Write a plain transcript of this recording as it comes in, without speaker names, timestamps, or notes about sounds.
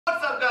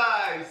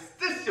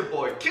It's your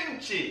boy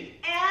Kimchi.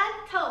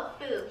 And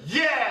Tofu.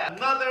 Yeah,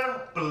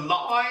 another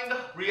blind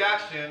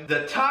reaction.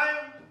 The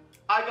time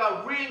I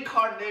got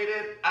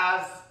reincarnated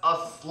as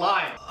a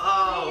slime.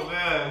 Oh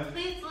man.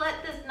 Please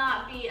let this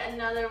not be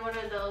another one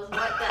of those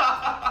what the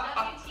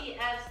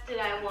WTFs did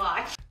I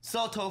watch?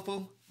 So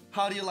Tofu,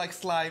 how do you like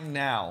slime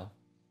now?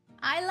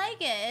 I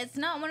like it. It's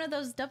not one of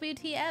those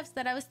WTFs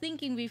that I was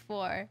thinking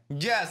before.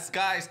 Yes,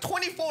 guys,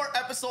 24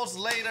 episodes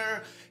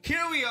later,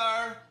 here we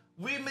are.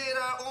 We made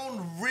our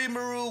own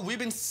Rimuru. We've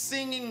been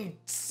singing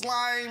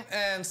slime,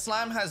 and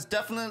slime has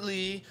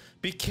definitely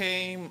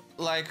became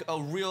like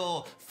a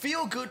real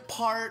feel-good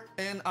part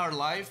in our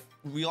life.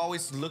 We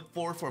always look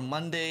forward for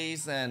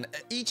Mondays, and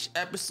each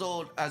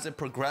episode as it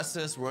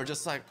progresses, we're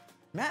just like,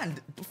 man,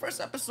 the first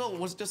episode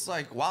was just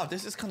like, wow,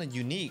 this is kind of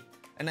unique.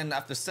 And then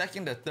after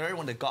second, the third,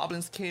 when the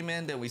goblins came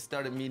in, then we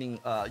started meeting,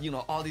 you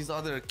know, all these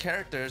other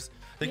characters.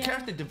 The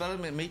character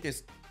development made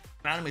this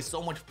anime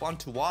so much fun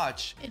to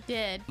watch. It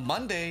did.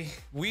 Monday,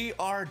 we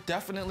are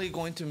definitely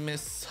going to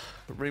miss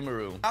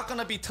Rimuru. Not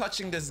gonna be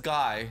touching this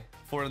guy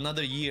for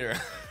another year.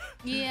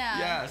 Yeah.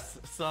 Yes.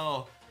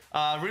 So,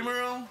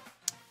 Rimuru,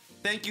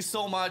 thank you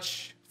so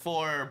much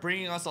for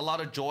bringing us a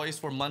lot of joys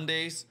for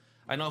Mondays.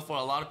 I know for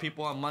a lot of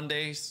people on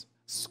Mondays,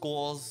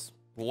 schools,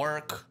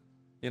 work,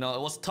 you know,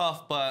 it was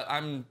tough, but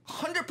I'm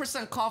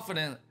 100%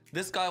 confident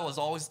this guy was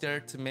always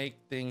there to make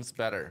things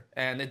better.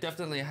 And it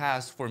definitely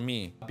has for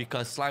me,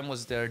 because Slime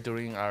was there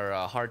during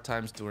our hard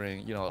times,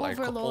 during, you know, like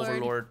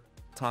Overlord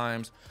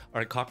times,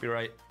 our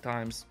copyright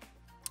times.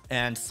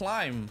 And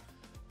Slime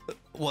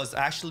was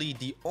actually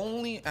the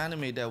only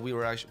anime that we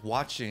were actually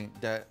watching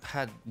that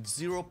had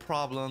zero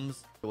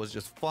problems. It was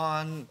just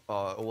fun.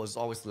 It was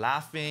always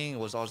laughing. It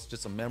was always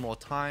just a memorable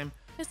time.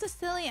 It's a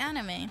silly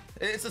anime.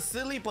 It's a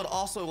silly, but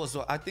also it was,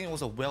 I think it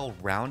was a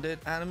well-rounded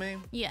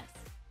anime. Yes.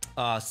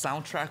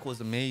 Soundtrack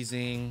was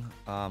amazing.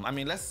 I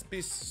mean, let's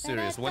be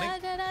serious.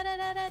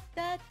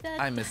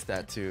 I missed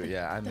that too.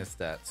 Yeah, I missed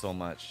that so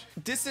much.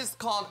 This is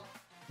called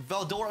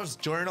Veldora's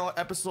Journal,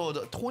 episode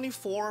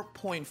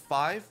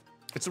 24.5.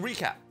 It's a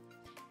recap.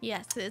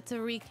 Yes, it's a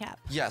recap.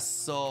 Yes,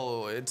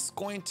 so it's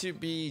going to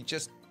be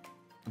just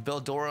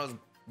Veldora's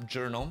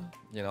journal,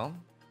 you know.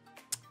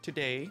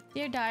 Today.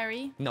 Dear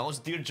Diary. No, it's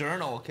Dear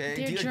Journal, okay?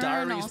 Dear Journal,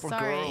 Diaries for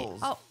girls.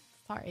 Oh,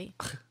 sorry.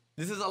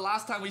 This is the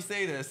last time we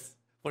say this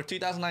for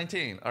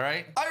 2019, all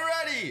right? Are you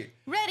ready?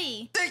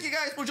 Ready. Thank you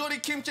guys for joining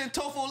Kimchi and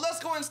Tofu. Let's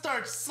go and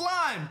start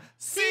Slime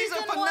Season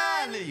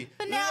Finale.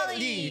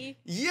 Finale.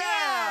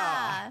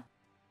 Yeah.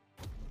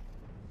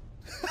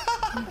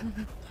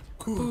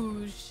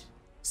 Boosh.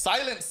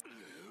 Silence.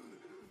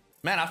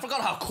 Man, I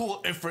forgot how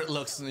cool Ifrit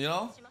looks, you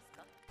know?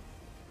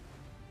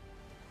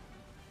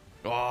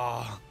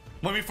 Oh.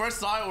 When we first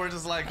saw it, we're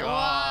just like, oh,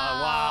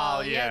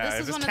 wow, yeah.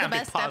 This is one of the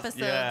best episodes.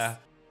 Yeah.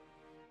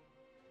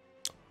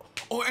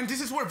 Oh, and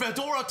this is where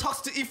Veldora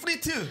talks to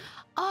Ifrit too.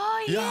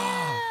 Oh,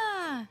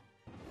 yeah.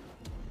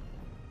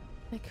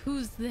 Like,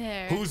 who's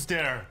there? Who's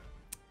there?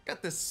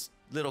 Get this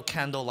little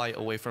candlelight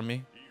away from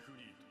me.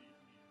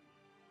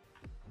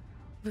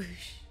 Boosh.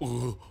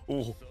 Oh,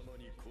 oh.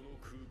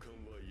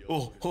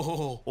 Oh, oh,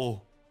 oh,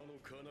 oh.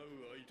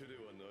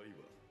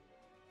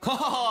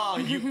 Haha,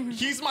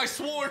 he's my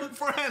sworn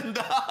friend.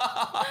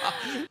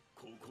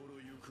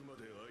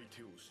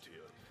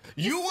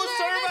 You will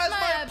serve as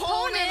my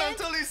opponent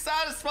until he's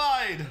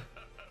satisfied.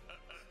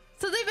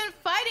 So they've been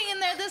fighting in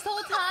there this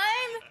whole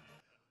time?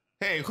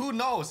 Hey, who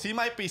knows? He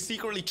might be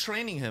secretly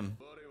training him.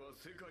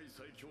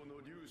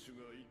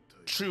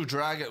 True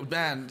dragon.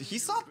 Man,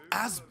 he's not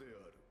as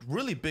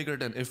really bigger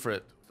than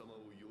Ifrit.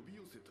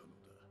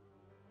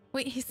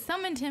 Wait, he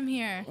summoned him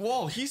here.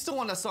 Whoa, he's the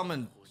one that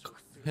summoned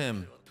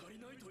him.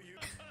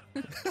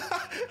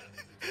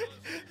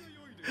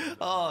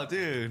 Oh,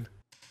 dude.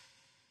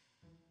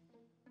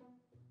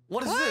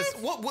 What is this?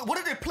 What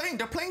are they playing?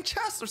 They're playing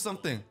chess or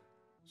something.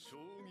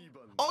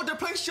 Oh, they're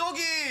playing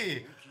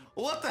shogi.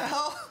 What the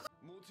hell?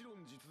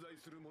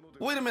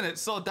 Wait a minute.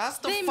 So that's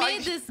the fight. They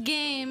made this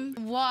game.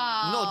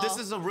 Wow. No, this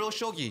is a real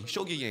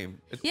shogi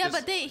game.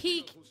 But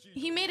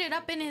he made it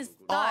up in his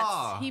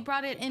thoughts. He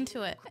brought it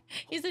into it.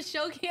 He's a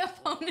shogi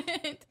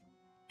opponent.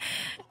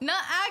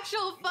 Not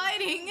actual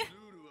fighting.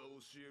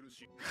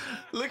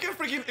 Look at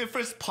freaking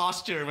Ifrit's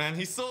posture, man.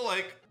 He's so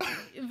like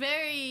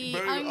very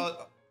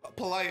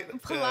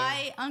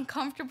polite,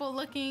 uncomfortable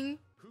looking.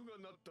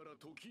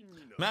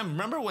 Man,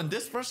 remember when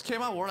this first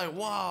came out? We're like,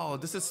 wow,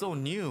 this is so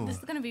new. This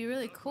is gonna be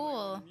really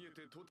cool.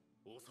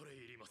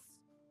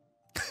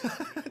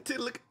 Dude,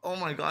 look! Oh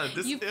my God,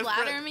 this. You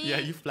flatter me? Yeah,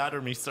 you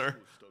flatter me, sir.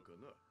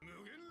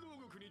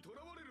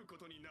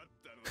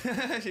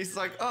 He's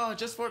like, oh,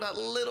 just for that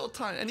little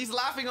time, and he's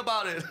laughing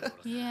about it.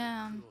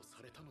 Yeah.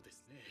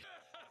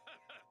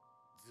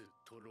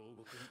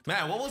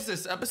 Man, what was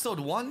this? Episode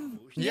 1?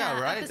 Yeah,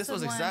 right? This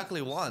was 1.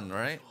 exactly 1,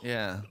 right?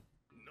 Yeah.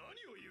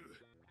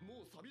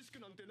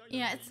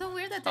 Yeah, it's so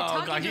weird that they're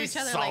talking to each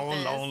other like this.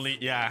 He's so lonely.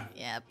 Yeah.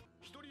 Yep.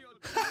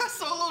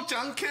 Solo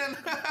Junkin.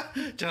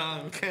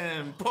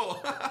 Junkin.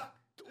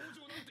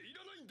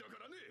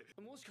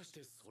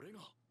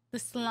 The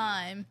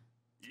slime.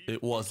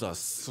 It was a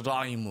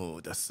slime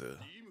desu.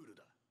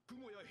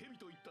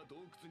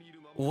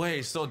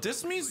 Wait, so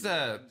this means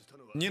that,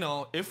 you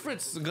know,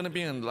 Ifrit's gonna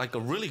be on like a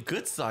really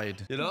good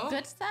side, you know?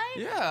 Good side?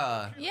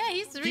 Yeah. Yeah,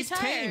 he's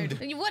retired.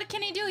 tamed. What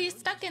can he do? He's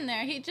stuck in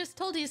there. He just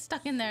told he's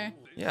stuck in there.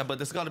 Yeah, but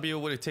there's gotta be a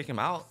way to take him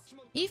out.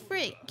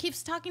 Ifrit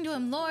keeps talking to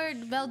him, Lord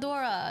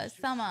Veldora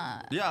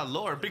Sama. Yeah,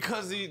 Lord,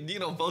 because he, you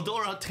know,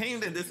 Veldora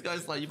tamed it. This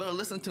guy's like, you better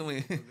listen to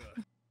me.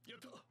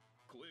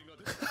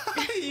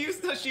 He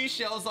used the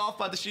seashells off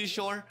by the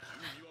seashore.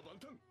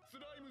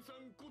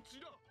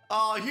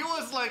 Oh, he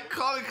was like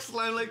calling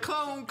slime, like,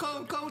 come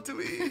to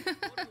me.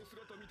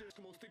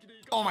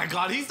 Oh my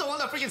god, he's the one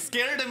that freaking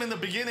scared him in the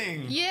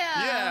beginning.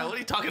 Yeah. Yeah, what are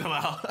you talking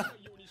about?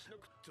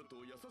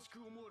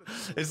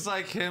 It's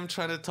like him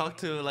trying to talk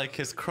to like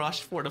his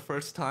crush for the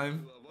first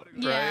time.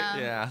 Yeah.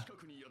 Right? Yeah.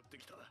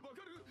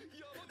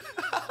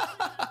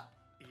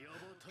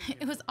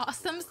 It was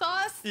awesome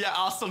sauce. Yeah,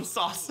 awesome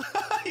sauce.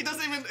 He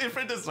doesn't even,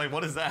 Ifrit is like,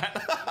 what is that?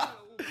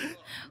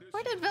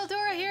 Where did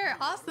Veldora hear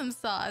awesome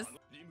sauce?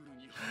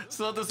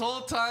 So this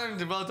whole time,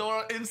 the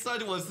Veldora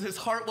inside was, his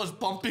heart was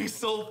bumping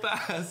so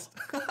fast.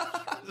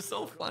 It's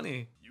so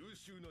funny.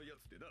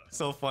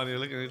 So funny,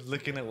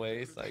 looking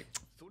away. It's like,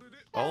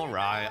 all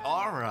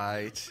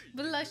right.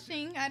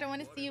 Blushing. I don't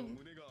want to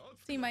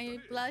see my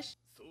blush.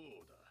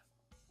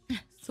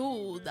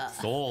 Soda.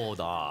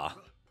 Soda.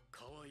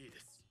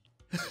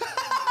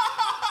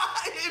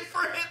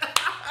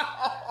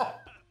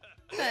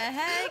 The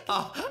heck?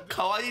 Oh,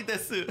 kawaii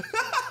desu.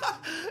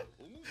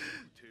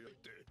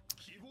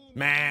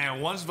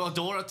 Man, once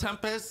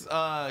Tempest,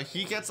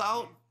 he gets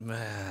out,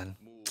 man.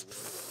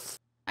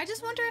 I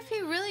just wonder if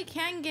he really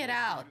can get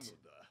out.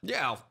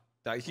 Yeah,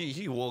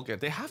 he will get.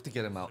 They have to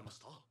get him out.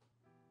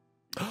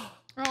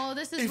 Oh,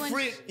 this is when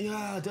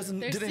yeah, they're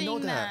didn't know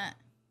seeing that.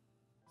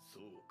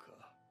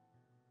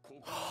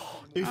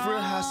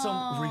 Ifrit has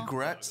some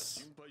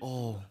regrets.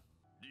 Oh.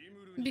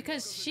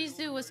 Because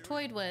Shizu was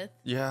toyed with.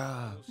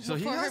 Yeah. So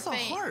he Before has her a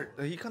fate. heart.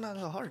 He kind of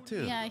has a heart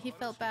too. Yeah, he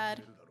felt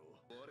bad.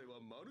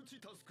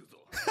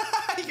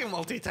 He can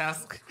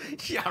multitask.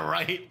 Yeah,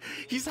 right.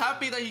 He's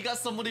happy that he got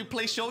somebody to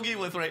play shogi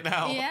with right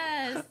now.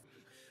 Yes.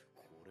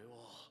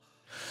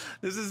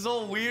 This is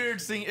so weird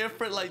seeing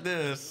Ifrit like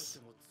this.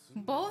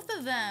 Both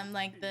of them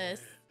like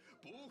this.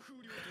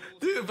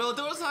 Dude,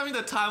 Veldora's having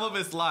the time of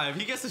his life.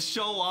 He gets to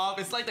show off.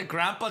 It's like the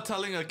grandpa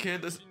telling a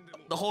kid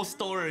the whole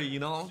story, you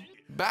know?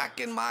 Back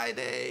in my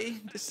day,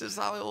 this is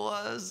how it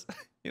was.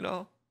 You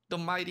know? The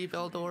mighty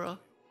Veldora.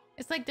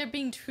 It's like they're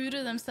being true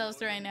to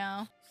themselves right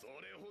now.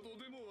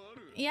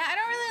 Yeah, I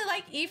don't really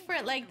like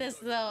Ifrit like this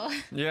though.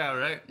 Yeah,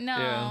 right? No.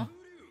 Yeah.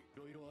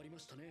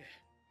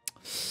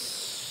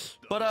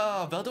 But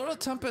Veldora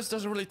Tempest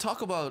doesn't really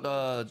talk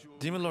about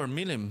Demon Lord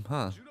Milim,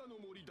 huh?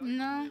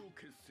 No.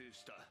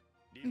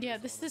 Yeah,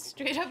 this is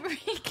straight up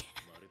recap.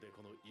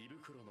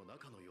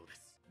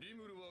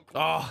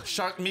 Oh,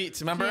 shark meat,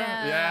 remember?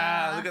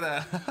 Yeah. Look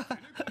at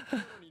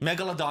that.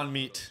 Megalodon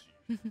meat.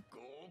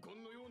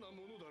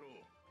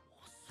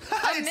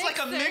 It's like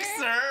a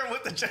mixer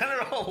with the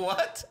general.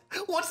 What?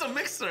 What's a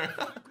mixer?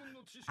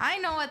 I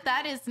know what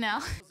that is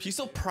now. He's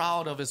so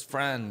proud of his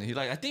friend. He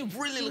like, I think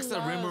really looks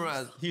at Rimuru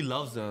as he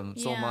loves him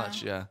so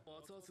much. Yeah.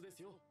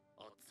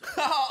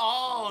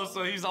 Oh,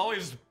 so he's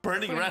always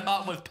burning red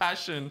hot with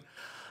passion.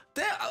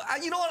 Damn,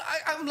 you know what?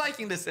 I'm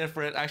liking this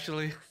Ifrit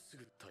actually.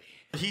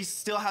 He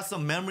still has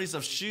some memories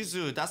of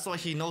Shizu. That's why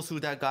he knows who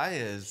that guy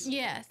is.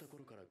 Yes,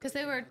 because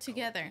they were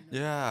together.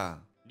 Yeah.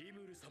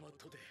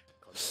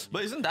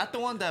 But isn't that the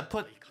one that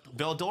put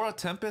Veldora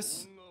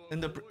Tempest in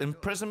the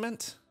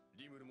imprisonment?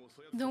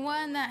 The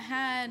one that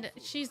had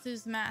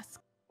Shizu's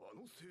mask.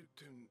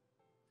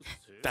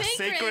 That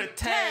sacred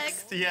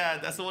text. Yeah,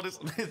 that's what it's.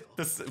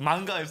 This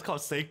manga is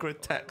called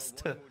Sacred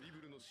Text.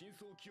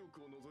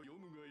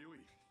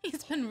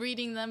 He's been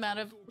reading them out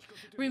of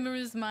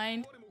Rimuru's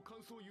mind.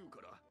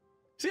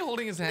 Is he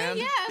holding his hand?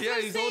 Yeah,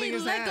 he's holding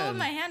his hand. Let go of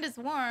my hand, is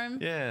warm.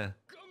 Yeah.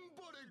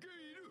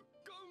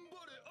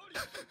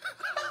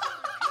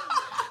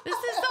 This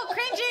is so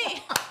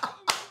cringy.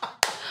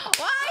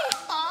 Why?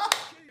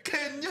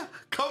 Kenya,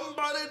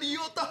 combate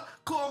Ryota,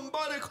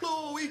 combate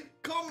Chloe,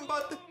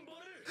 combate.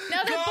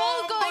 Now they're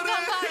both going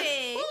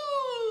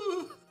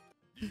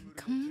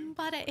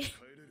Gambare.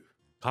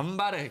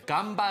 Gambare.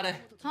 Gambare.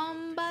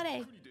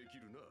 Gambare.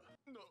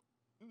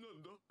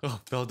 Oh,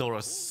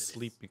 Veldora's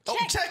sleeping. Check.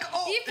 Oh, check!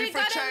 Oh, Ifrit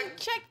got him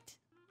checked.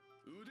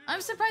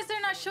 I'm surprised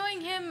they're not showing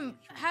him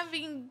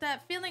having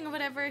that feeling or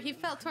whatever he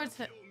felt towards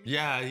it.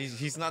 Yeah,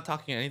 he's not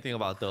talking anything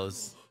about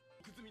those.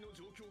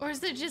 Or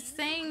is it just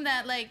saying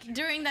that, like,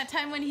 during that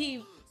time when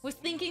he was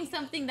thinking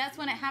something, that's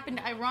when it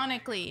happened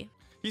ironically?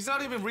 He's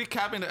not even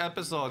recapping the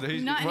episode.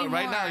 Not anymore.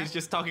 Right now, he's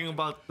just talking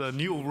about the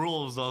new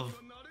rules of...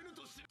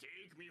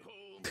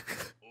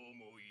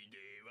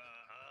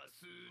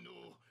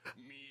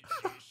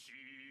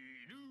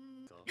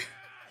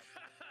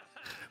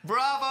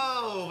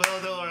 Bravo,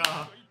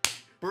 Veldora!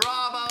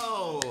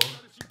 Bravo!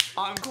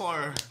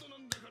 Encore!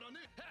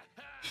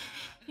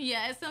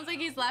 Yeah, it sounds like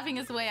he's laughing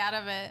his way out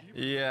of it.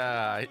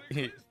 Yeah.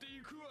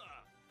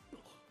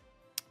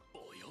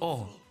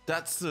 Oh,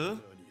 that's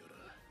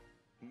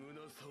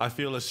I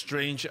feel a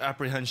strange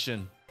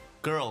apprehension.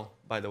 Girl,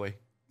 by the way.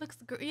 Looks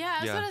yeah,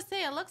 I was gonna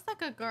say it looks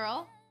like a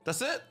girl.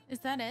 That's it? Is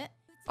that it?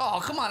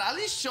 Oh, come on. At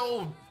least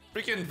show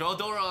freaking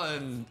Veldora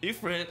and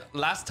Ifrit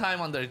last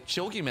time on the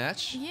Shogi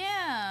match.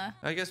 Yeah.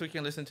 I guess we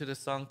can listen to this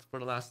song for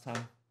the last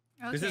time.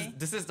 Okay.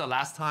 This is the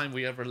last time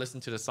we ever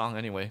listen to the song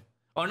anyway.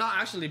 Or not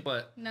actually,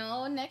 but...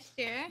 No, next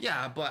year.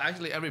 Yeah, but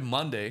actually every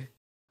Monday.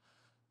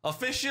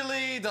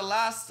 Officially the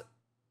last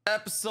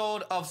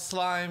episode of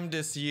Slime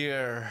this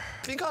year.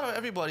 I think out of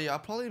everybody, I'll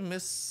probably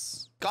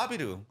miss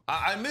Gabiru.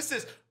 I miss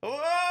this.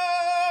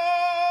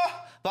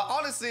 But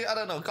honestly, I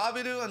don't know.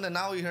 Gabiru, and then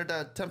now we heard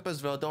that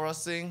Tempest Veldora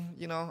sing.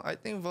 You know, I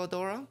think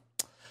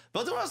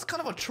Veldora's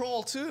kind of a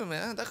troll too,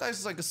 man. That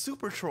guy's like a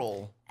super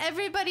troll.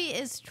 Everybody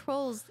is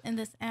trolls in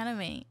this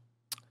anime.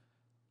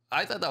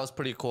 I thought that was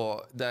pretty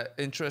cool. That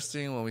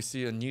interesting when we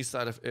see a new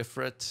side of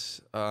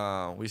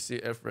Ifrit. We see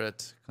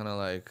Ifrit kind of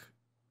like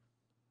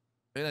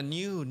in a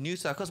new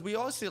side, because we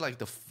always see like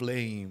the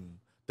flame,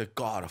 the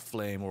god of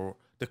flame, or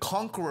the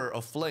conqueror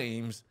of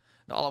flames.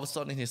 And all of a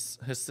sudden, he's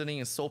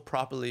sitting so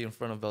properly in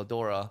front of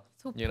Veldora,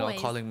 So you know,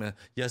 poised. calling me,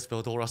 yes,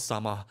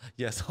 Veldora-sama.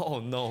 Yes, oh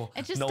no,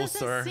 It just no, doesn't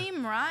sir.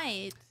 seem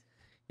right.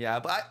 Yeah,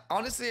 but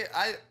honestly,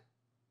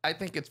 I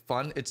think it's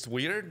fun. It's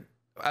weird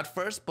at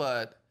first,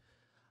 but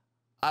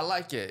I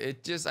like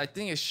it. I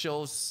think it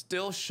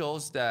still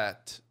shows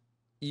that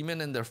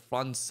even in their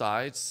fun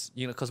sides,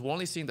 you know, because we're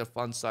only seeing their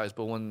fun sides,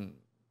 but when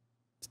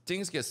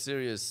things get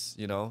serious,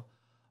 you know,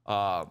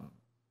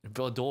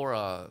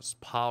 Veldora's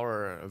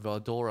power,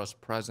 Veldora's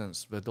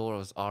presence,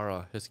 Veldora's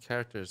aura, his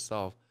character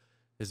itself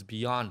is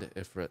beyond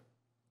Ifrit.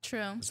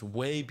 True. It's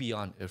way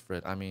beyond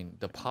Ifrit. I mean,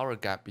 the power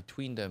gap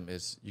between them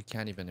is you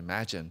can't even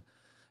imagine.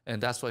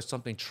 And that's why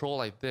something troll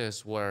like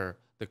this, where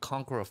the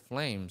Conqueror of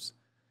Flames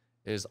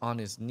is on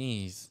his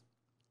knees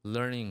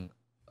learning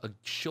a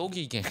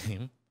shogi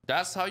game,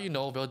 that's how you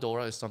know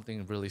Veldora is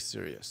something really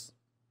serious.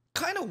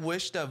 Kind of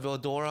wish that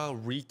Veldora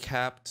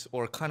recapped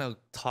or kind of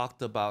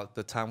talked about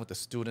the time with the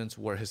students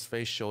where his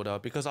face showed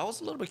up, because I was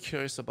a little bit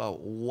curious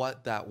about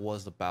what that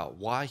was about,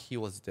 why he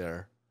was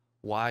there,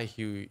 why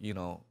he, you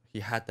know, he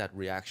had that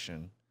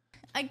reaction.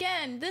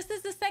 Again, this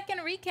is the second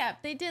recap.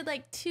 They did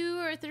like 2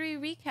 or 3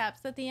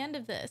 recaps at the end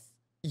of this.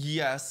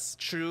 Yes,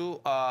 true.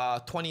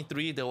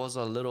 23, there was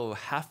a little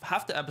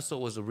half the episode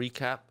was a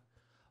recap.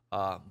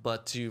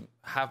 But to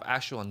have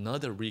actual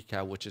another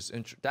recap, which is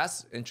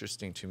that's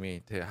interesting to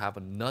me, to have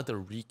another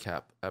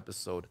recap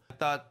episode. I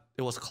thought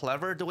it was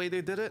clever the way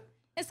they did it.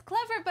 It's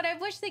clever, but I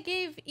wish they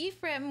gave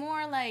Ifrit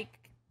more like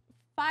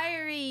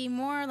fiery,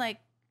 more like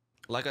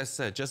I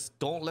said, just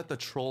don't let the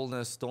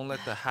trollness, don't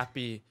let the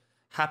happy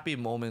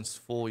moments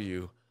fool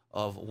you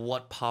of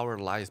what power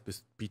lies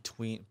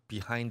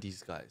behind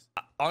these guys.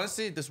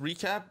 Honestly, this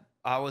recap,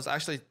 I was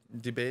actually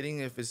debating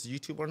if it's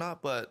YouTube or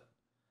not, but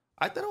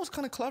I thought it was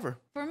kind of clever.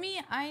 For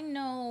me, I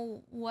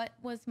know what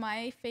was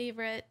my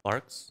favorite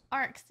Arcs?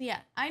 arcs. Yeah,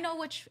 I know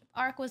which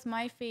arc was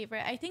my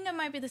favorite. I think it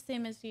might be the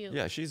same as you.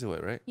 Yeah,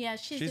 Shizue, right? Yeah,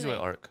 Shizue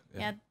arc.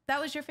 Yeah,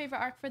 that was your favorite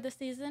arc for the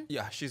season?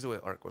 Yeah,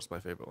 Shizue arc was my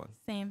favorite one.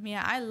 Same.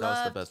 Yeah, I loved. That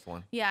was the best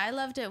one. Yeah, I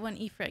loved it when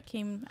Ifrit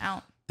came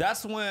out.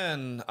 That's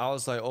when I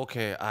was like,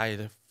 okay,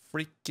 I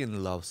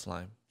freaking love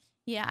slime.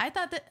 Yeah, I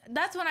thought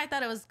that's when I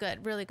thought it was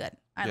good, really good.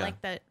 I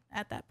liked that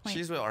at that point.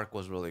 Shizue arc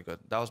was really good.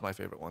 That was my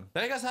favorite one.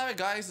 There you guys have it,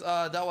 guys.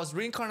 That was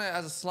Reincarnated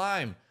as a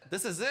Slime.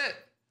 This is it.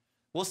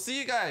 We'll see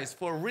you guys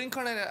for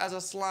Reincarnated as a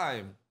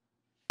Slime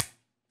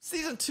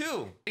Season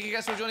 2. Thank you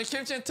guys for joining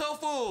Kimchi and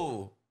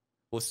Tofu.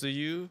 We'll see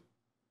you.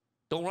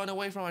 Don't run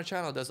away from our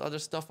channel. There's other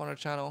stuff on our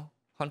channel.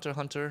 Hunter x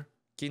Hunter,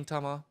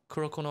 Gintama,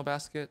 Kuroko no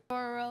Basket,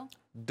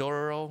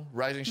 Dororo,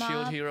 Rising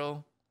Shield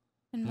Hero,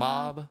 And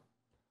Mob,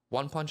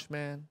 One Punch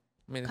Man.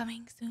 I mean,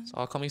 coming soon. it's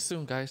all coming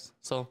soon, guys.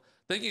 So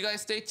thank you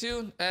guys. Stay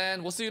tuned,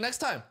 and we'll see you next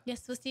time.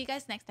 Yes, we'll see you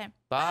guys next time.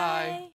 Bye.